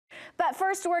But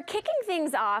first, we're kicking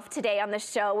things off today on the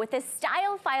show with a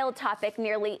style file topic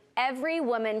nearly every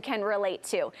woman can relate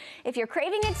to. If you're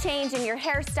craving a change in your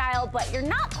hairstyle, but you're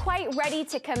not quite ready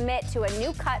to commit to a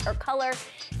new cut or color,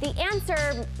 the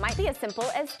answer might be as simple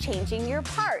as changing your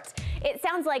part. It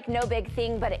sounds like no big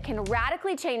thing, but it can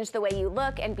radically change the way you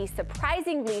look and be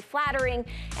surprisingly flattering.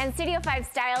 And Studio 5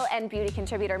 style and beauty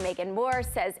contributor Megan Moore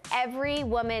says every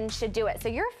woman should do it. So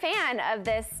you're a fan of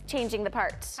this changing the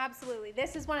part. Absolutely.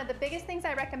 This is one of the biggest things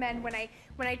I recommend when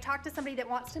I talk to somebody that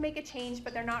wants to make a change,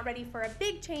 but they're not ready for a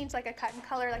big change like a cut and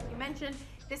color like you mentioned.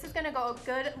 This is going to go a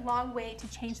good long way to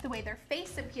change the way their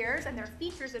face appears and their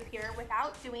features appear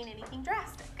without doing anything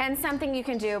drastic. And something you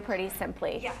can do pretty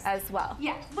simply as well.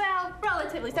 Yeah, well,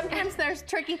 relatively. Sometimes there's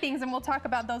tricky things and we'll talk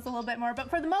about those a little bit more, but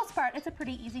for the most part, it's a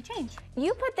pretty easy change.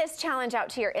 You put this challenge out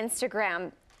to your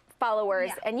Instagram followers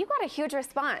and you got a huge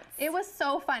response. It was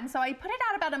so fun. So I put it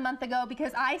out about a month ago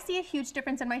because I see a huge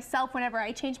difference in myself whenever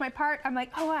I change my part. I'm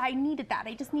like, oh, I needed that.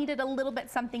 I just needed a little bit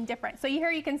something different. So here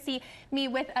you can see me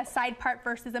with a side part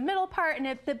versus a middle part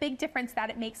and the big difference that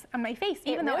it makes on my face,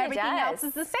 even though everything else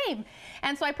is the same.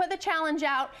 And so I put the challenge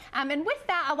out and with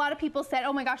that, a lot of people said,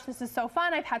 oh my gosh, this is so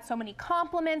fun. I've had so many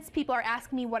compliments. People are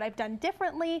asking me what I've done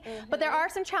differently. But there are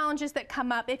some challenges that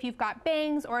come up if you've got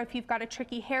bangs or if you've got a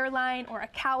tricky hairline or a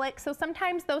cowlick. So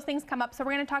sometimes those things come up. So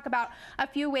we're going to talk about a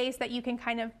few ways that you can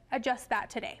kind of adjust that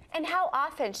today. And how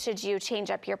often should you change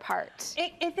up your part?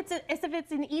 If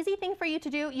it's an easy thing for you to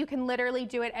do, you can literally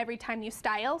do it every time you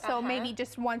style. So maybe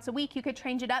just once a week you could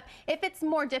change it up. If it's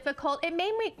more difficult, it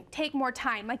may take more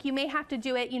time. Like you may have to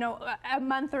do it, you know, a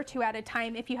month or two at a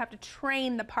time if you have to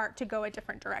train the part to go a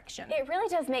different direction. It really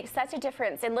does make such a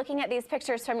difference. And looking at these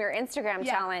pictures from your Instagram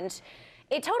challenge,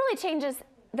 it totally changes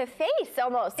the face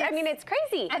almost. I mean, it's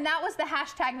crazy. And that was the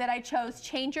hashtag that I chose,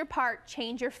 change your part,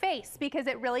 change your face, because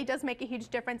it really does make a huge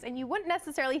difference. And you wouldn't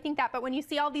necessarily think that, but when you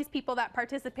see all these people that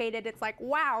participated, it's like,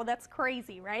 wow, that's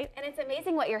crazy, right? And it's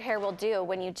amazing what your hair will do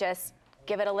when you just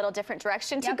give it a little different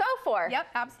direction to go for. Yep,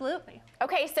 absolutely.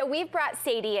 Okay, so we've brought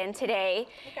Sadie in today.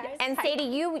 Hey guys. And Sadie,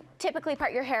 you typically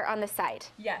part your hair on the side.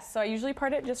 Yes, so I usually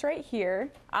part it just right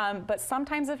here. But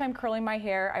sometimes if I'm curling my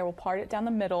hair, I will part it down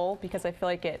the middle because I feel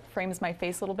like it frames my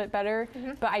face a little bit better.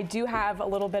 But I do have a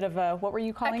little bit of a, what were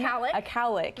you calling it? A cowlick. A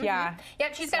cowlick, yeah.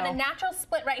 Yep, she's got a natural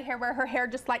split right here where her hair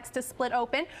just likes to split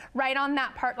open right on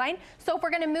that part line. So if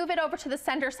we're gonna move it over to the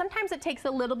center, sometimes it takes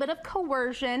a little bit of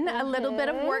coercion, a little bit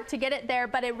of work to get it there,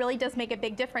 but it really does make a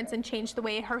big difference and change the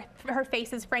way her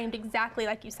face is framed exactly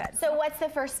like you said. So what's the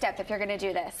first step if you're gonna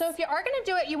do this? So if you are gonna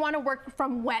do it, you wanna work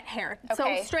from wet hair.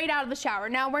 So straight out of the shower.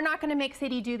 Now we're not gonna make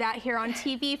Sadie do that here on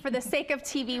TV. For the sake of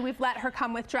TV, we've let her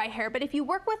come with dry hair. But if you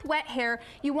work with wet hair,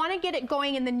 you wanna get it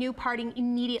going in the new parting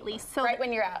immediately. So right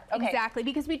when you're out, Exactly,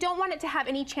 because we don't want it to have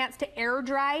any chance to air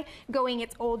dry going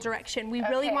its old direction. We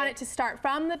really want it to start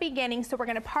from the beginning, so we're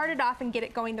gonna part it off and get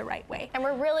it going the right way. And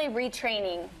we're really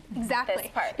retraining this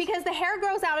part. Because the hair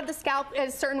grows out of the scalp a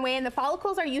certain way and the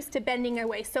follicles are used to bending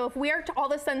away. So if we are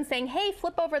all of a sudden saying, hey,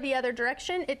 flip over the other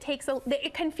direction,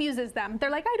 it confuses them. They're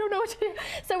like, I don't know what to do.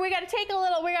 So we gotta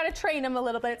we gotta train them a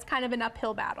little bit. It's kind of an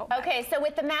uphill battle. Okay, so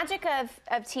with the magic of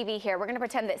TV here, we're gonna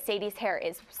pretend that Sadie's hair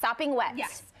is sopping wet.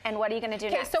 Yes. And what are you gonna do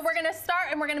next? So we're gonna start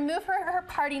and we're gonna move her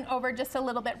parting over just a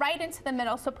little bit right into the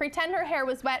middle. So pretend her hair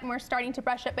was wet and we're starting to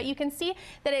brush it, but you can see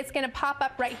that it's gonna pop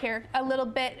up right here a little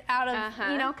bit out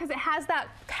of, you know, because it has that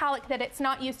cowlick that it's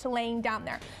not used to laying down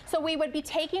there. So we would be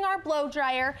taking our blow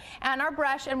dryer and our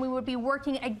brush and we would be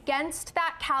working against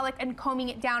that cowlick and combing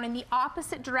it down in the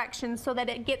opposite direction so that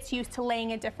it gets used to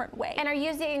laying a different way. And are you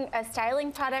using a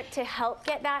styling product to help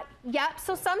get that? Yep,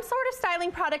 so some sort of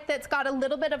styling product that's got a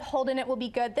little bit of hold in it will be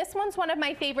good. This one's one of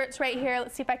my favorites right here.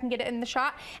 Let's see if I can get it in the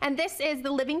shot. And this is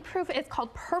the Living Proof. It's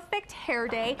called Perfect Hair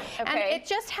Day. And it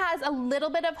just has a little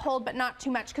bit of hold, but not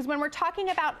too much. Because when we're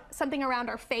talking about something around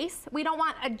our face, we don't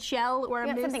want a gel or a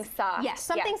mousse. Something soft. Yes,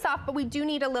 something soft, but we do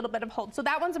need a little bit of hold. So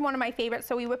that one's one of my favorites.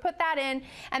 So we would put that in,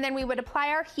 and then we would apply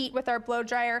our heat with our blow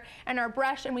dryer and our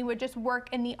brush, and we would just work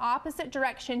in the opposite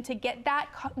direction to get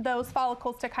those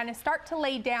follicles to kind of start to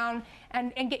lay down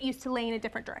and get used to laying a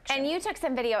different direction. And you took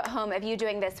some video at home of you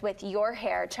doing this with your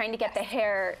hair, trying to get the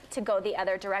hair to go the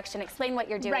other direction. Explain what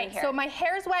you're doing here. So my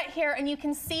hair's wet here, and you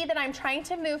can see that I'm trying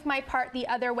to move my part the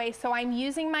other way. So I'm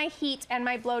using my heat and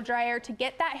my blow dryer to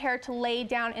get that hair to lay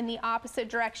down in the opposite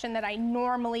direction that I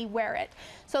normally wear it.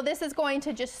 So this is going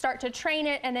to just start to train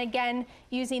it, and again,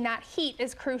 using that heat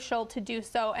is crucial to do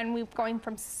so, and we're going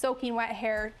from soaking wet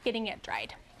hair, getting it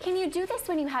dried. Can you do this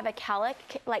when you have a cowlick?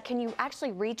 Like, can you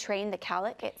actually retrain the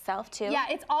cowlick itself too? Yeah,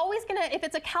 it's always gonna, if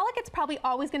it's a cowlick, it's probably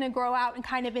always gonna grow out and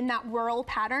kind of in that whirl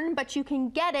pattern, but you can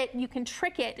get it, you can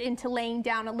trick it into laying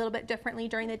down a little bit differently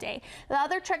during the day. The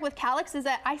other trick with cowlicks is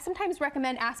that I sometimes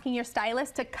recommend asking your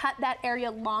stylist to cut that area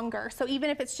longer. So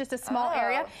even if it's just a small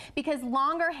area, because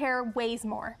longer hair weighs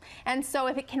more. And so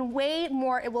if it can weigh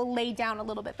more, it will lay down a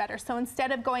little bit better. So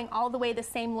instead of going all the way the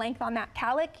same length on that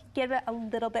cowlick, give it a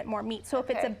little bit more meat. So if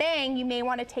it's a bang, you may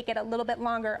want to take it a little bit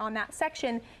longer on that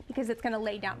section because it's going to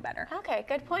lay down better. Okay,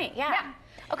 good point. Yeah.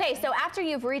 Okay, so after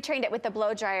you've retrained it with the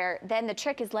blow dryer, then the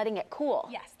trick is letting it cool.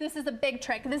 Yes, this is a big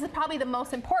trick. This is probably the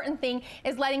most important thing,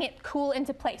 is letting it cool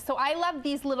into place. So I love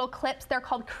these little clips. They're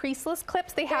called creaseless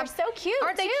clips. They're so cute.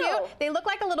 Aren't they cute? They look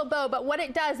like a little bow, but what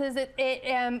it does is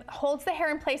it holds the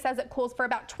hair in place as it cools for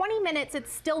about 20 minutes.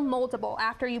 It's still moldable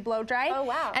after you blow dry. Oh,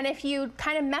 wow. And if you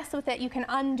kind of mess with it, you can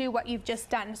undo what you've just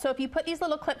done. So if you put these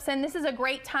little clips in, this is a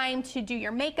great time to do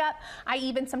your makeup. I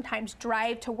even sometimes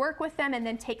drive to work with them and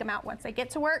then take them out once I get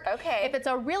to work. Okay. If it's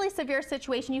a really severe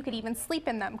situation, you could even sleep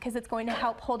in them because it's going to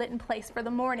help hold it in place for the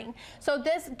morning. So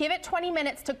give it 20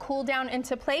 minutes to cool down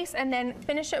into place, and then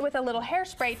finish it with a little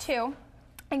hairspray too,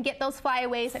 and get those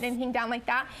flyaways and anything down like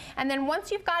that. And then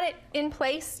once you've got it in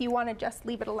place, you want to just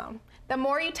leave it alone. The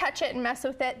more you touch it and mess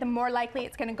with it, the more likely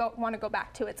it's going to want to go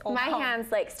back to its old home. My hands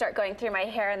like start going through my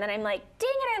hair, and then I'm like, dang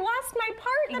it, I lost my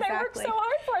part that I worked so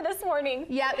hard for this morning.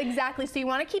 Yeah, exactly. So you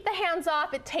want to keep the hands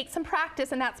off. It takes some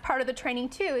practice, and that's part of the training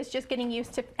too, is just getting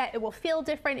used to it. It will feel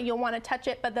different, and you'll want to touch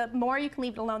it, but the more you can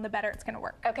leave it alone, the better it's going to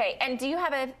work. Okay, and do you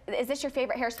have is this your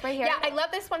favorite hairspray here? Yeah, I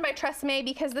love this one by Tresemme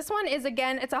because this one is,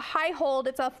 again, it's a high hold.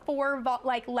 It's a 4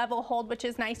 level hold, which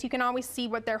is nice. You can always see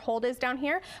what their hold is down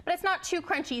here, but it's not too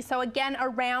crunchy. So again,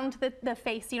 around the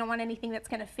face, you don't want anything that's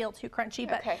going to feel too crunchy,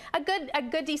 but a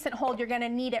good decent hold. You're going to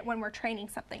need it when we're training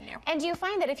something new. And do you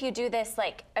find that if you do this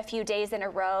like a few days in a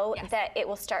row, that it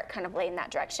will start kind of laying that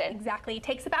direction? Exactly. It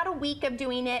takes about a week of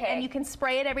doing it, and you can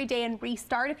spray it every day and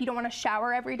restart if you don't want to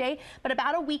shower every day, but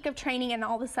about a week of training, and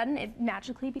all of a sudden it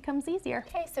magically becomes easier.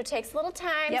 Okay, so it takes a little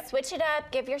time, switch it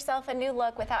up, give yourself a new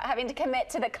look without having to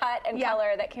commit to the cut and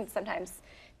color that can sometimes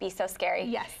be so scary.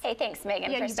 Yes. Hey, thanks,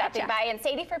 Megan, for stopping by, and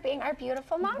Sadie for being our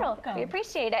beautiful model. We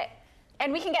appreciate it.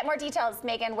 And we can get more details,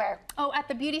 Megan, where? Oh, at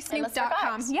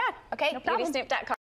thebeautysnoop.com. Yeah. Okay, beautysnoop.com.